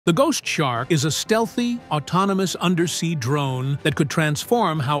The Ghost Shark is a stealthy, autonomous undersea drone that could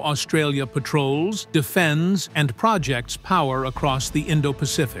transform how Australia patrols, defends, and projects power across the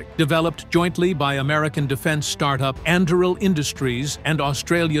Indo-Pacific. Developed jointly by American defense startup Anduril Industries and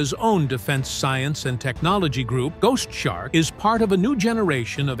Australia's own Defence Science and Technology Group, Ghost Shark is part of a new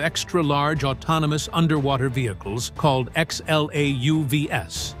generation of extra-large autonomous underwater vehicles called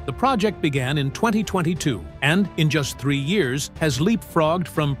XL-AUVs. The project began in 2022 and, in just 3 years, has leapfrogged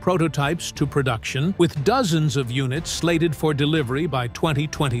from prototypes to production, with dozens of units slated for delivery by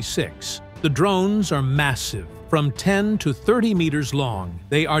 2026. The drones are massive, from 10 to 30 meters long.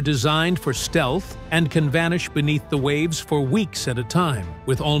 They are designed for stealth and can vanish beneath the waves for weeks at a time,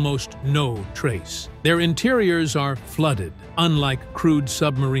 with almost no trace. Their interiors are flooded, unlike crewed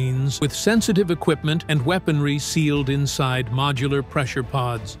submarines, with sensitive equipment and weaponry sealed inside modular pressure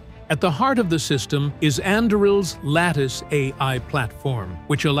pods. At the heart of the system is Anduril's Lattice AI platform,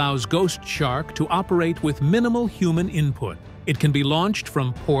 which allows Ghost Shark to operate with minimal human input. It can be launched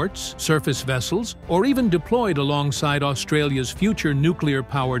from ports, surface vessels, or even deployed alongside Australia's future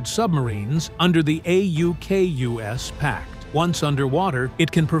nuclear-powered submarines under the AUKUS Pact. Once underwater, it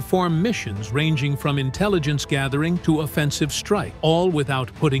can perform missions ranging from intelligence gathering to offensive strike, all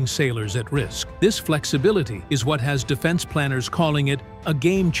without putting sailors at risk. This flexibility is what has defense planners calling it a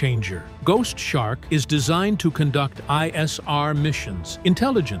game-changer. Ghost Shark is designed to conduct ISR missions,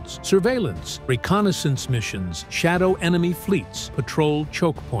 intelligence, surveillance, reconnaissance missions, shadow enemy fleets, patrol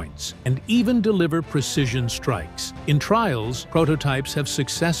choke points, and even deliver precision strikes. In trials, prototypes have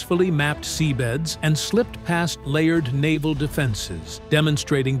successfully mapped seabeds and slipped past layered naval defenses,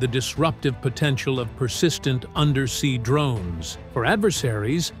 demonstrating the disruptive potential of persistent undersea drones. For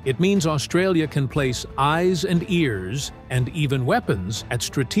adversaries, it means Australia can place eyes and ears, and even weapons, at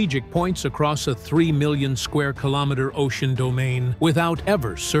strategic points across a 3 million square kilometer ocean domain without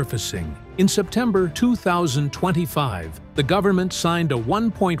ever surfacing. In September 2025, the government signed a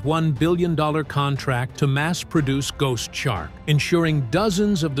 $1.1 billion contract to mass-produce Ghost Shark, ensuring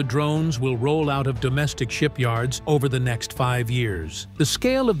dozens of the drones will roll out of domestic shipyards over the next 5 years. The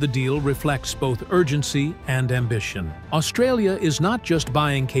scale of the deal reflects both urgency and ambition. Australia is not just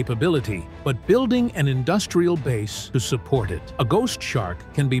buying capability, but building an industrial base to support it. A Ghost Shark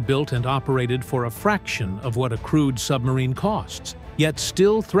can be built and operated for a fraction of what a crewed submarine costs, yet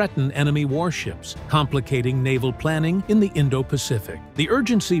still threaten enemy warships, complicating naval planning in the Indo-Pacific. The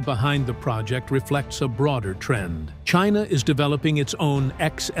urgency behind the project reflects a broader trend. China is developing its own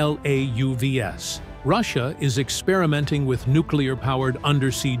XL-AUVs. Russia is experimenting with nuclear-powered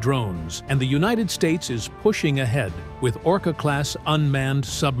undersea drones, and the United States is pushing ahead with Orca-class unmanned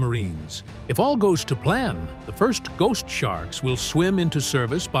submarines. If all goes to plan, the first Ghost Sharks will swim into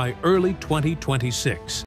service by early 2026.